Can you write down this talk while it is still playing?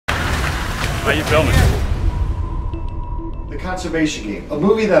How you filming? The Conservation Game, a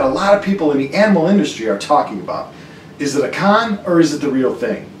movie that a lot of people in the animal industry are talking about. Is it a con or is it the real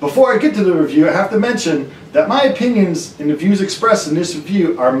thing? Before I get to the review, I have to mention that my opinions and the views expressed in this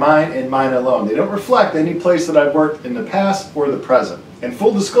review are mine and mine alone. They don't reflect any place that I've worked in the past or the present. And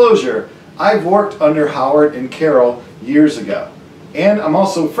full disclosure, I've worked under Howard and Carol years ago. And I'm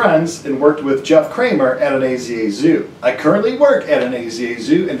also friends and worked with Jeff Kramer at an AZA zoo. I currently work at an AZA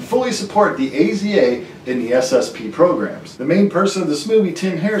zoo and fully support the AZA in the SSP programs. The main person of this movie,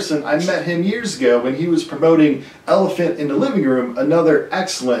 Tim Harrison, I met him years ago when he was promoting Elephant in the Living Room, another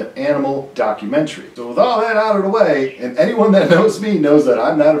excellent animal documentary. So with all that out of the way, and anyone that knows me knows that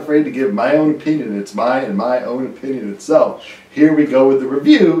I'm not afraid to give my own opinion. It's mine and my own opinion itself. Here we go with the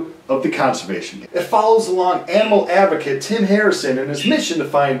review of the Conservation Game. It follows along animal advocate Tim Harrison and his mission to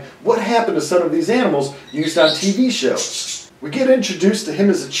find what happened to some of these animals used on TV shows. We get introduced to him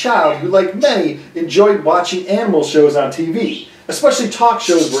as a child who, like many, enjoyed watching animal shows on TV, especially talk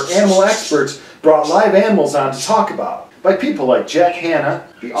shows where animal experts brought live animals on to talk about, by people like Jack Hanna,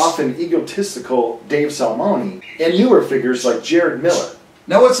 the often egotistical Dave Salmoni, and newer figures like Jared Miller.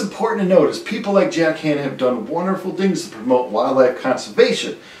 Now what's important to note is people like Jack Hanna have done wonderful things to promote wildlife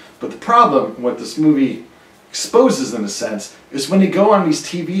conservation. But the problem, what this movie exposes in a sense, is when they go on these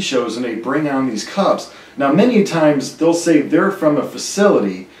TV shows and they bring on these cubs. Now many times they'll say they're from a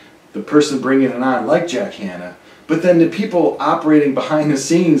facility, the person bringing it on, like Jack Hanna, but then the people operating behind the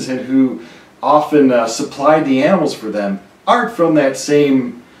scenes and who often supplied the animals for them aren't from that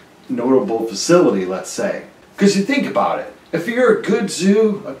same notable facility, let's say. Because you think about it, if you're a good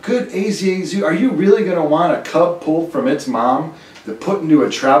zoo, a good AZA zoo, are you really going to want a cub pulled from its mom, that put into a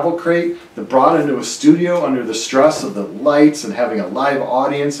travel crate, that brought into a studio under the stress of the lights and having a live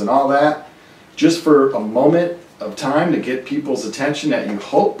audience and all that, just for a moment of time to get people's attention that you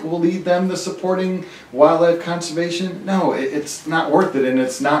hope will lead them to supporting wildlife conservation? No, it's not worth it, and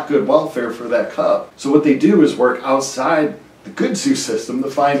it's not good welfare for that cub. So what they do is work outside the good zoo system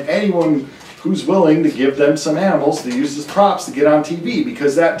to find anyone who's willing to give them some animals to use as props to get on TV,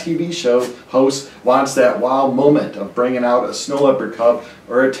 because that TV show host wants that wow moment of bringing out a snow leopard cub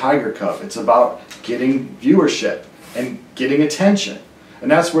or a tiger cub. It's about getting viewership and getting attention. And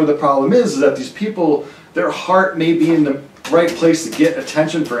that's where the problem is that these people, their heart may be in the right place to get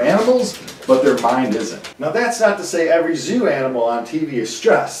attention for animals, but their mind isn't. Now that's not to say every zoo animal on TV is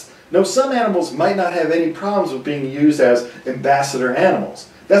stressed. No, some animals might not have any problems with being used as ambassador animals.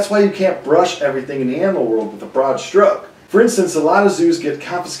 That's why you can't brush everything in the animal world with a broad stroke. For instance, a lot of zoos get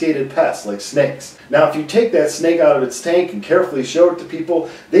confiscated pets like snakes. Now if you take that snake out of its tank and carefully show it to people,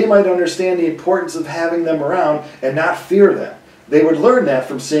 they might understand the importance of having them around and not fear them. They would learn that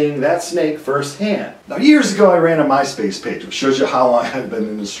from seeing that snake firsthand. Now years ago I ran a MySpace page, which shows you how long I've been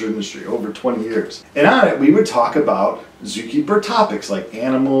in this industry, over 20 years. And on it we would talk about zookeeper topics like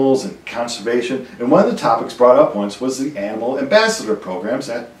animals and conservation, and one of the topics brought up once was the animal ambassador programs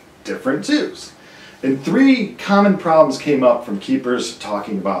at different zoos. And three common problems came up from keepers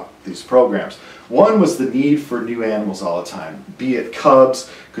talking about these programs. One was the need for new animals all the time, be it cubs,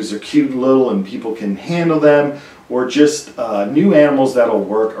 because they're cute and little and people can handle them, or just new animals that'll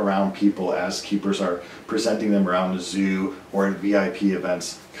work around people as keepers are presenting them around the zoo or at VIP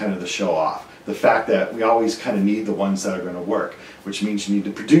events, kind of the show off. The fact that we always kind of need the ones that are going to work, which means you need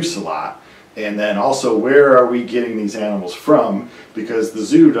to produce a lot. And then also, where are we getting these animals from? Because the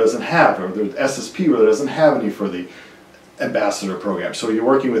zoo doesn't have, or the SSP really doesn't have any for the ambassador program. So you're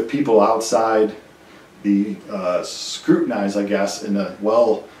working with people outside the scrutinized, I guess, in a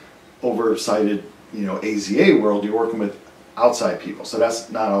well oversighted, AZA world. You're working with outside people, so that's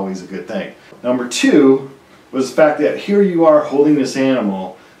not always a good thing. Number two was the fact that here you are holding this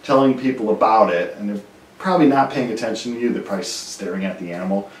animal, telling people about it, and they're probably not paying attention to you. They're probably staring at the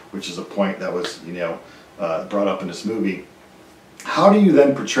animal, which is a point that was, brought up in this movie. How do you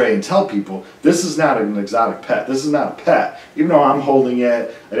then portray and tell people this is not an exotic pet? This is not a pet, even though I'm holding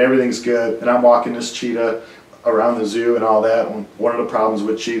it and everything's good, and I'm walking this cheetah around the zoo and all that. One of the problems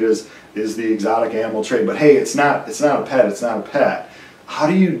with cheetahs is the exotic animal trade. But hey, it's not a pet. It's not a pet. How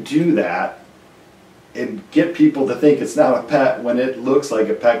do you do that and get people to think it's not a pet when it looks like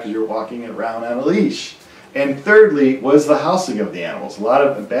a pet because you're walking it around on a leash? And thirdly was the housing of the animals. A lot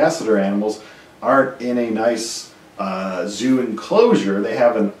of ambassador animals aren't in a nice zoo enclosure. They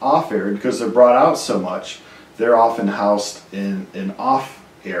have an off area because they're brought out so much. They're often housed in an off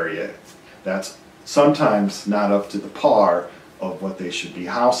area that's sometimes not up to the par of what they should be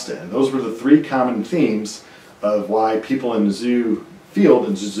housed in. And those were the three common themes of why people in the zoo field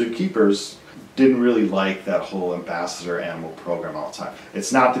and zookeepers didn't really like that whole ambassador animal program all the time.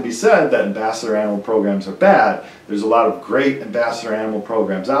 It's not to be said that ambassador animal programs are bad. There's a lot of great ambassador animal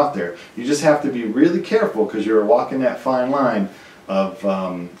programs out there. You just have to be really careful because you're walking that fine line of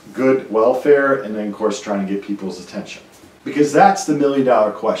good welfare and then of course trying to get people's attention. Because that's the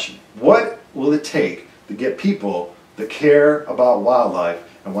million-dollar question. What will it take to get people that care about wildlife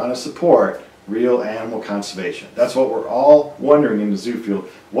and want to support real animal conservation? That's what we're all wondering in the zoo field,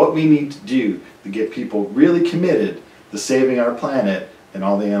 what we need to do to get people really committed to saving our planet and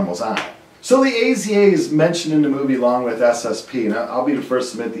all the animals on it. So the AZA is mentioned in the movie along with SSP, and I'll be the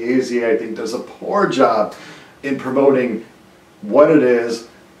first to admit the AZA I think does a poor job in promoting what it is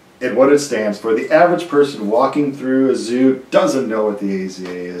and what it stands for. The average person walking through a zoo doesn't know what the AZA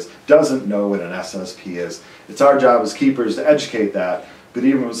is, doesn't know what an SSP is. It's our job as keepers to educate that. But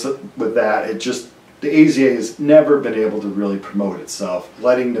even with that, the AZA has never been able to really promote itself,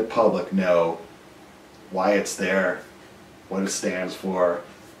 letting the public know why it's there, what it stands for,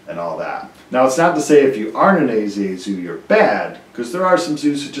 and all that. Now, it's not to say if you aren't an AZA zoo, you're bad, because there are some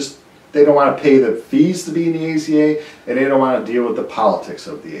zoos who they don't want to pay the fees to be in the AZA, and they don't want to deal with the politics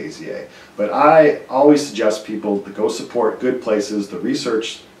of the AZA. But I always suggest people to go support good places, to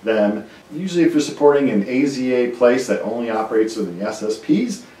research them. Usually if you're supporting an AZA place that only operates within the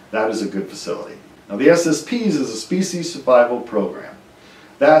SSPs, that is a good facility. Now the SSPs is a species survival program.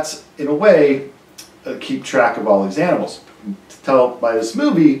 That's, in a way, keep track of all these animals. To tell by this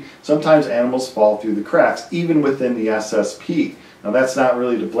movie, sometimes animals fall through the cracks, even within the SSP. Now that's not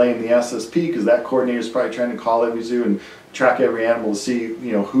really to blame the SSP, because that coordinator is probably trying to call every zoo and track every animal to see,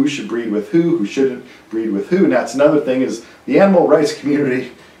 who should breed with who shouldn't breed with who. And that's another thing, is the animal rights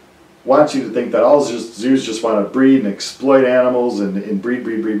community wants you to think that all zoos just want to breed and exploit animals and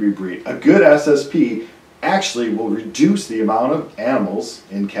breed. A good SSP actually will reduce the amount of animals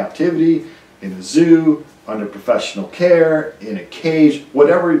in captivity, in a zoo, under professional care, in a cage,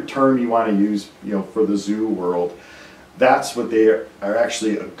 whatever term you want to use, for the zoo world. That's what they are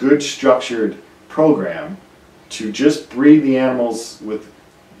actually a good structured program to just breed the animals with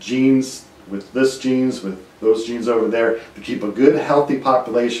genes, with this genes, with those genes over there, to keep a good healthy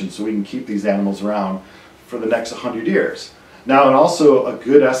population so we can keep these animals around for the next 100 years. Now, and also a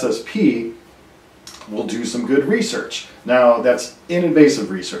good SSP will do some good research. Now, that's invasive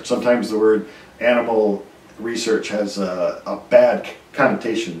research. Sometimes the word animal research has a bad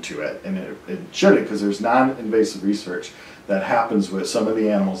connotation to it, and it shouldn't, because there's non-invasive research that happens with some of the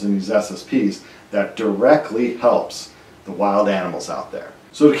animals in these SSPs that directly helps the wild animals out there.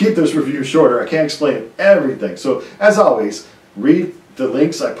 So to keep this review shorter, I can't explain everything. So as always, read the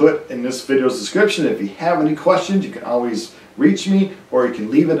links I put in this video's description. If you have any questions, you can always reach me, or you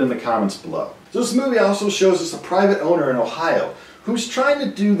can leave it in the comments below. So this movie also shows us a private owner in Ohio who's trying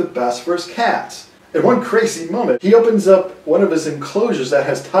to do the best for his cats. At one crazy moment, he opens up one of his enclosures that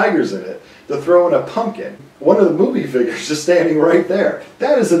has tigers in it to throw in a pumpkin. One of the movie figures is standing right there.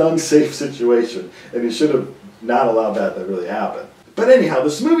 That is an unsafe situation, and he should have not allowed that to really happen. But anyhow,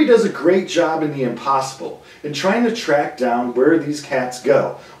 this movie does a great job in the impossible, in trying to track down where these cats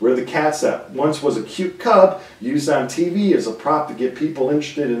go. Where the cats that once was a cute cub, used on TV as a prop to get people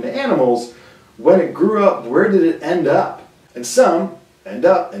interested in the animals, when it grew up, where did it end up? And some end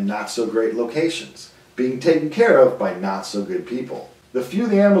up in not so great locations, being taken care of by not so good people. The few of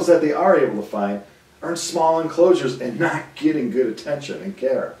the animals that they are able to find are in small enclosures and not getting good attention and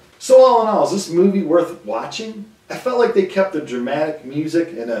care. So all in all, is this movie worth watching? I felt like they kept the dramatic music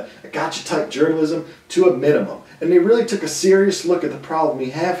and a gotcha type journalism to a minimum, and they really took a serious look at the problem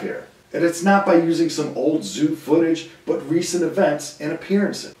we have here. And it's not by using some old zoo footage, but recent events and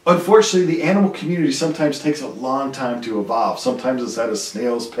appearances. Unfortunately, the animal community sometimes takes a long time to evolve. Sometimes it's at a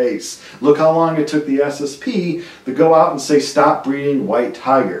snail's pace. Look how long it took the SSP to go out and say stop breeding white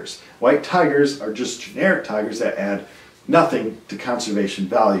tigers. White tigers are just generic tigers that add nothing to conservation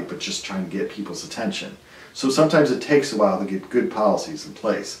value, but just trying to get people's attention. So sometimes it takes a while to get good policies in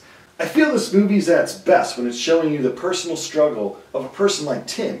place. I feel this movie's at its best when it's showing you the personal struggle of a person like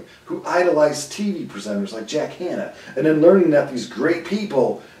Tim, who idolized TV presenters like Jack Hanna, and then learning that these great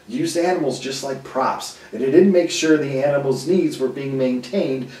people used animals just like props, and they didn't make sure the animals' needs were being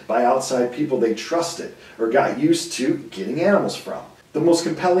maintained by outside people they trusted or got used to getting animals from. The most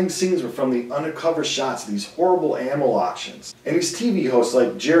compelling scenes were from the undercover shots of these horrible animal auctions, and these TV hosts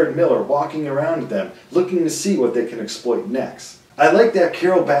like Jared Miller walking around them looking to see what they can exploit next. I like that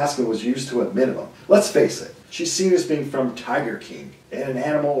Carol Baskin was used to a minimum. Let's face it, she's seen as being from Tiger King and an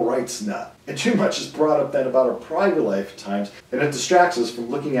animal rights nut. And too much is brought up then about her private life at times, and it distracts us from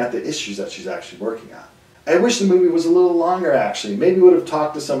looking at the issues that she's actually working on. I wish the movie was a little longer actually. Maybe would have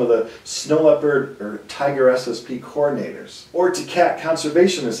talked to some of the snow leopard or tiger SSP coordinators. Or to cat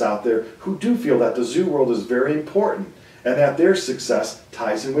conservationists out there who do feel that the zoo world is very important and that their success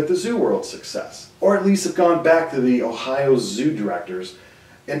ties in with the zoo world's success. Or at least have gone back to the Ohio zoo directors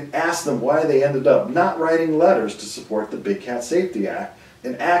and asked them why they ended up not writing letters to support the Big Cat Safety Act,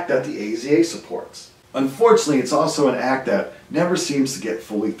 an act that the AZA supports. Unfortunately, it's also an act that never seems to get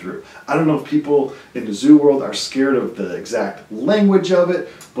fully through. I don't know if people in the zoo world are scared of the exact language of it,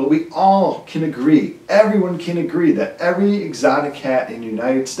 but we all can agree, everyone can agree, that every exotic cat in the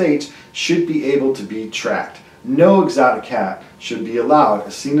United States should be able to be tracked. No exotic cat should be allowed,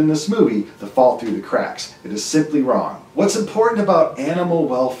 as seen in this movie, to fall through the cracks. It is simply wrong. What's important about animal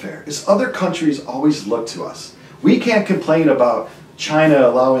welfare is other countries always look to us. We can't complain about China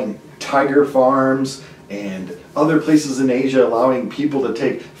allowing tiger farms and other places in Asia allowing people to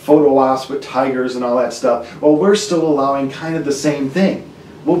take photo ops with tigers and all that stuff. Well, we're still allowing kind of the same thing.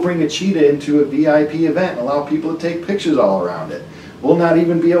 We'll bring a cheetah into a VIP event and allow people to take pictures all around it. We'll not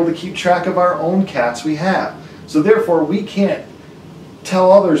even be able to keep track of our own cats we have. So therefore, we can't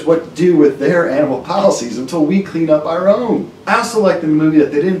tell others what to do with their animal policies until we clean up our own. I also like the movie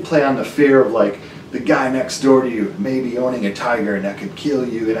that they didn't play on the fear of like the guy next door to you maybe owning a tiger and that could kill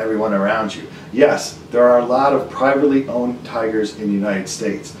you and everyone around you. Yes, there are a lot of privately owned tigers in the United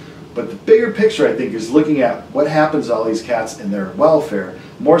States. But the bigger picture, I think, is looking at what happens to all these cats and their welfare,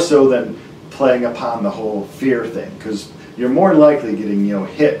 more so than playing upon the whole fear thing. Because you're more likely getting,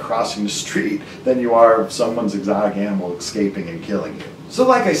 hit crossing the street than you are of someone's exotic animal escaping and killing you. So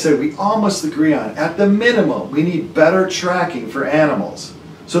like I said, we all must agree on, at the minimum, we need better tracking for animals,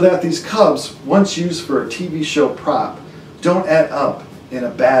 so that these cubs, once used for a TV show prop, don't end up in a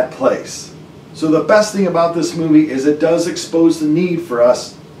bad place. So the best thing about this movie is it does expose the need for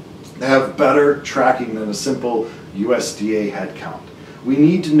us to have better tracking than a simple USDA head count. We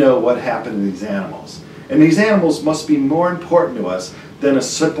need to know what happened to these animals. And these animals must be more important to us than a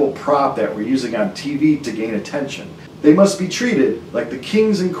simple prop that we're using on TV to gain attention. They must be treated like the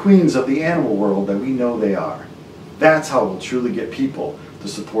kings and queens of the animal world that we know they are. That's how we'll truly get people to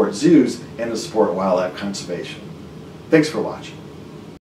support zoos and to support wildlife conservation. Thanks for watching.